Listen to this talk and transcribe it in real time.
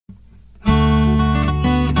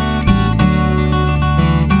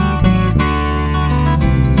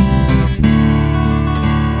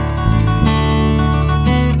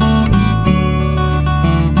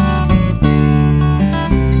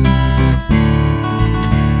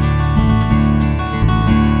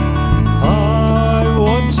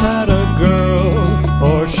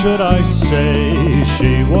should I say,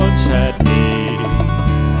 she once had me.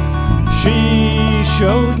 She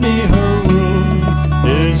showed me her room.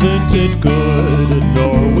 Isn't it good,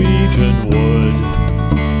 Norwegian wood?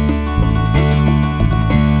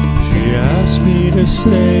 She asked me to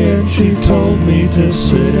stay and she told me to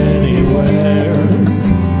sit anywhere.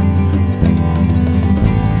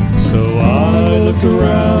 So I looked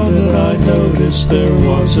around and I noticed there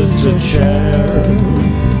wasn't a chair.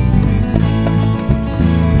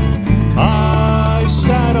 I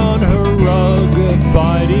sat on her rug,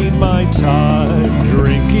 biding my time,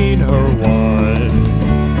 drinking her wine.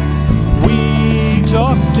 We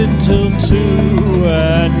talked until 2,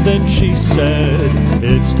 and then she said,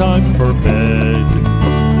 it's time for bed.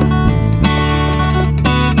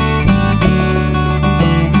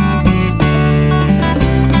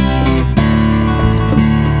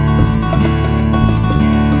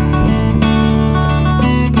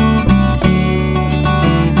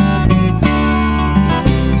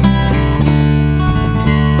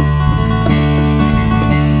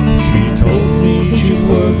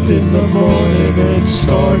 In the morning and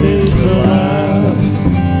started to laugh.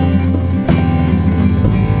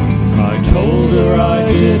 I told her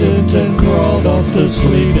I didn't and crawled off to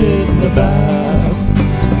sleep in the bath.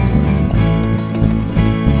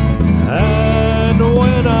 And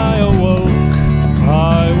when I awoke,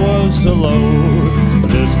 I was alone.